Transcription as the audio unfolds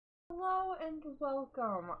Hello and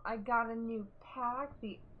welcome. I got a new pack,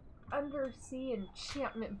 the Undersea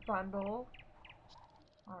Enchantment Bundle.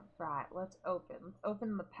 Alright, let's open. Let's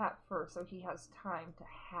open the pet first so he has time to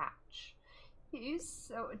hatch. He's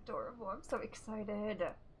so adorable. I'm so excited.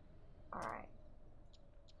 Alright.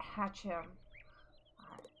 Hatch him.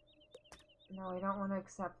 Alright. No, I don't want to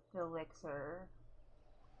accept the elixir.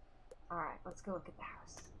 Alright, let's go look at the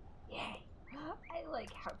house. Yay! I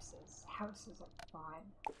like houses. Houses are fun.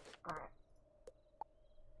 Alright.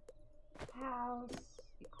 House.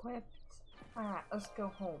 Equipped. Alright, let's go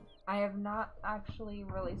home. I have not actually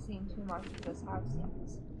really seen too much of this house yet.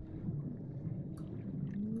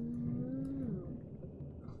 Ooh.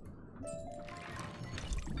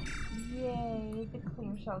 Yay, the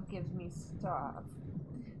clear shell gives me stuff.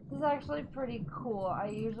 This is actually pretty cool. I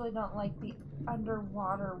usually don't like the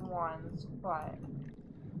underwater ones, but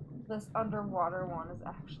this underwater one is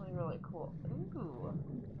actually really cool. Ooh.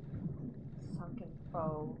 Sunken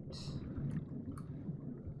boat.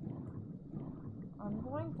 I'm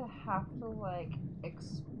going to have to, like,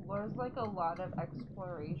 explore. There's, like, a lot of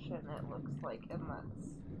exploration, it looks like, in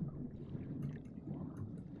this.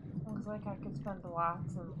 Looks like I could spend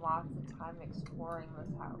lots and lots of time exploring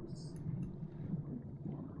this house.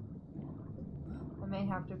 I may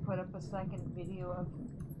have to put up a second video of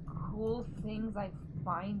cool things I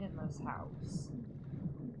find in this house.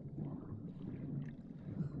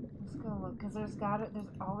 Let's go look, because there's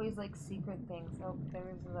always, like, secret things. Oh,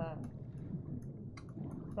 there's the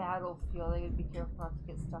battlefield. I gotta be careful not to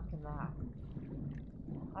get stuck in that.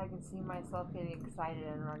 I can see myself getting excited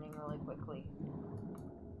and running really quickly.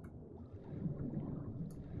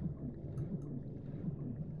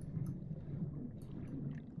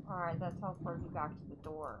 Alright, that teleported me back to the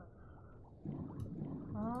door.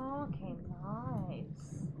 Okay,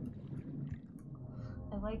 nice.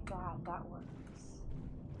 I like that. That works.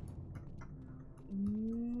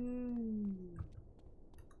 Ooh.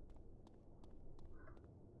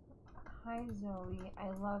 Hi, Zoe. I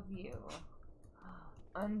love you.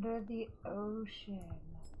 Under the ocean.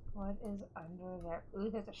 What is under there? Ooh,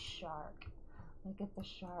 there's a shark. Look at the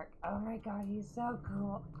shark. Oh my god, he's so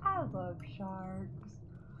cool. I love sharks.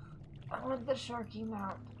 I want the sharky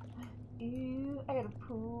mount. Ooh, I got a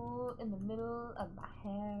pool in the middle of my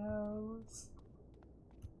house.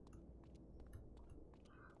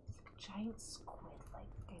 There's like a giant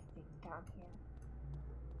squid-like thing down here.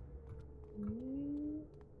 Ooh.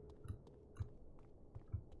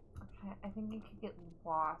 Okay, I think I could get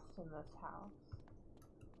lost in this house.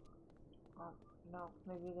 No,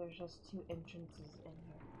 maybe there's just two entrances in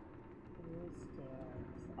here. Ooh, stairs.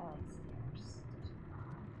 I like stairs.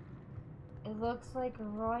 It looks like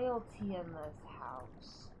royalty in this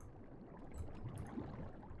house.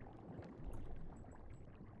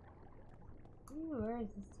 Ooh, where is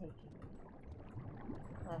this taking me?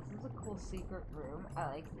 This is a cool secret room. I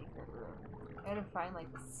like secret rooms. I gotta find like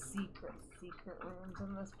secret rooms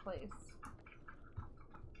in this place.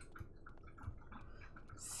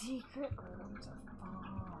 Secret rooms are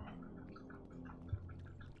fun.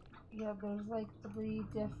 Yeah, there's like 3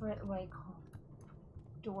 different like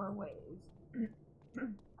doorways.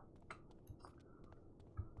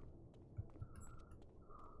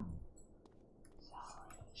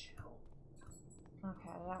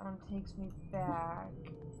 Okay, that one takes me back.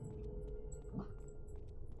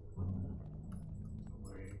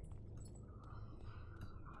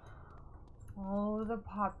 Oh, the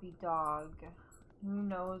puppy dog. Who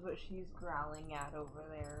knows what she's growling at over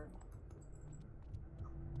there?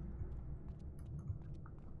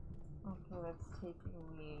 Okay, that's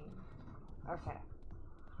taking me... Okay.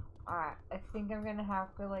 Alright, I think I'm gonna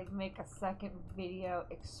have to, like, make a second video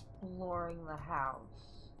exploring the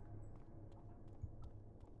house.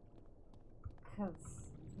 Because,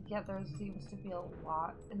 yeah, there seems to be a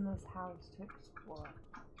lot in this house to explore.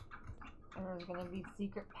 And there's gonna be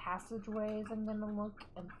secret passageways I'm gonna look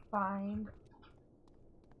and find.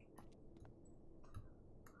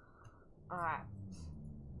 Alright.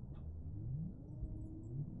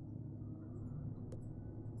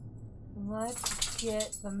 Let's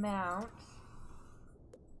get the mount.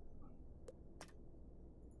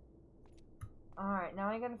 Alright, now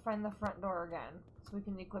I gotta find the front door again. So we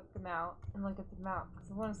can equip the mount and look at the mount.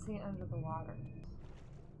 Because I want to see it under the water.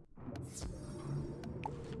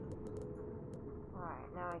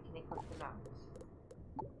 Alright, now I can equip the mount.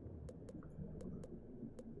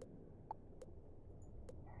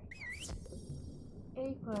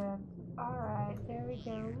 Equipped. Alright, there we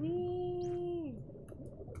go. Whee!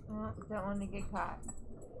 Oh, don't want to get caught.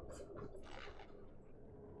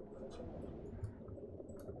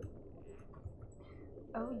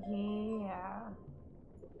 Oh yeah.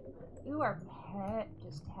 Ooh, our pet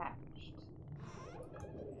just hatched.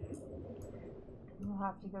 We'll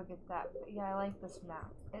have to go get that. But yeah, I like this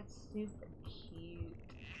map. It's super cute.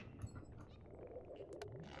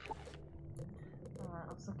 Alright,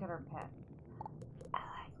 let's look at our pet. I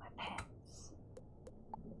like my pets.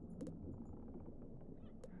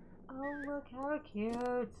 Oh, look how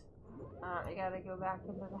cute. I gotta go back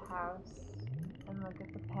into the house and look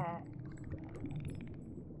at the pet.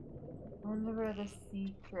 Wonder where the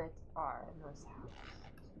secrets are in this house.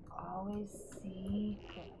 Always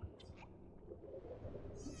secret.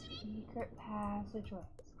 Secret passageways.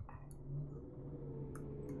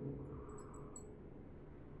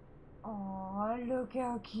 Aw, look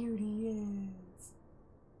how cute he is.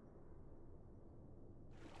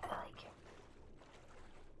 I like him.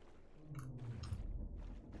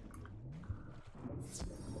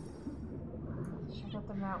 Check out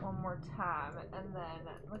the map one more time, and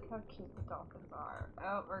then look how cute the dolphins are.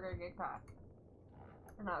 Oh, we're gonna get caught.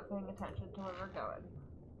 We're not paying attention to where we're going.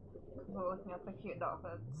 We're looking at the cute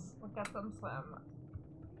dolphins. Look at them swim.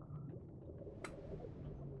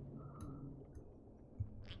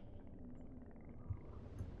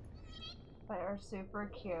 They are super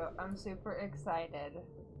cute. I'm super excited.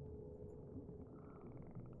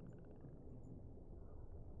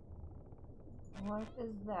 What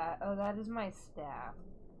is that? Oh, that is my staff.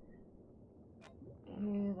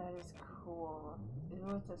 Ew, that is cool.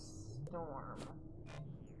 Ooh, it's a storm.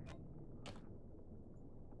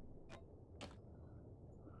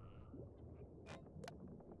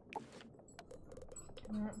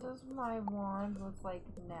 What does my wand look like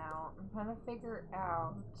now? I'm trying to figure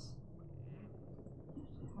out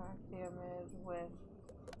attack damage with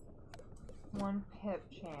 1 pip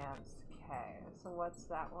chance. Okay, so what's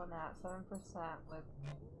that one at? 7% with...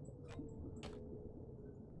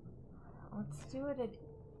 Let's do it at...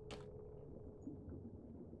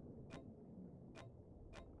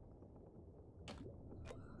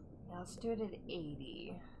 Yeah, let's do it at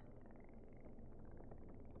 80.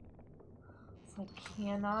 So I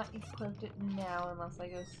cannot equip it now unless I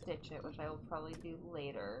go stitch it, which I will probably do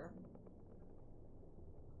later.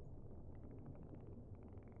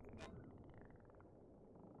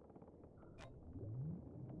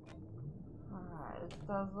 Alright, this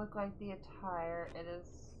does look like the attire. It is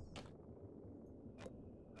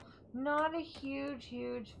not a huge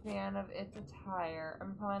fan of its attire.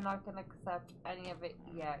 I'm probably not going to accept any of it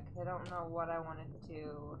yet because I don't know what I want to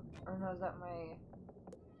do. Or knows that my...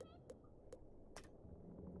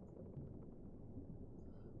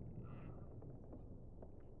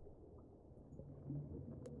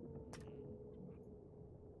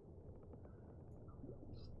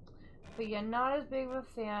 But yeah, not as big of a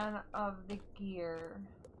fan of the gear.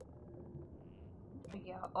 But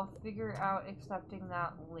yeah, I'll figure out accepting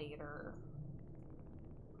that later.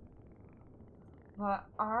 But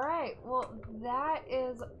alright, well that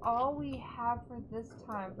is all we have for this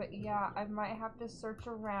time. But yeah, I might have to search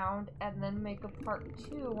around and then make a part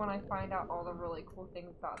 2 when I find out all the really cool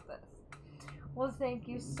things about this. Well, thank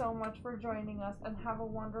you so much for joining us and have a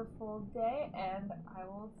wonderful day, and I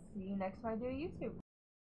will see you next time I do YouTube.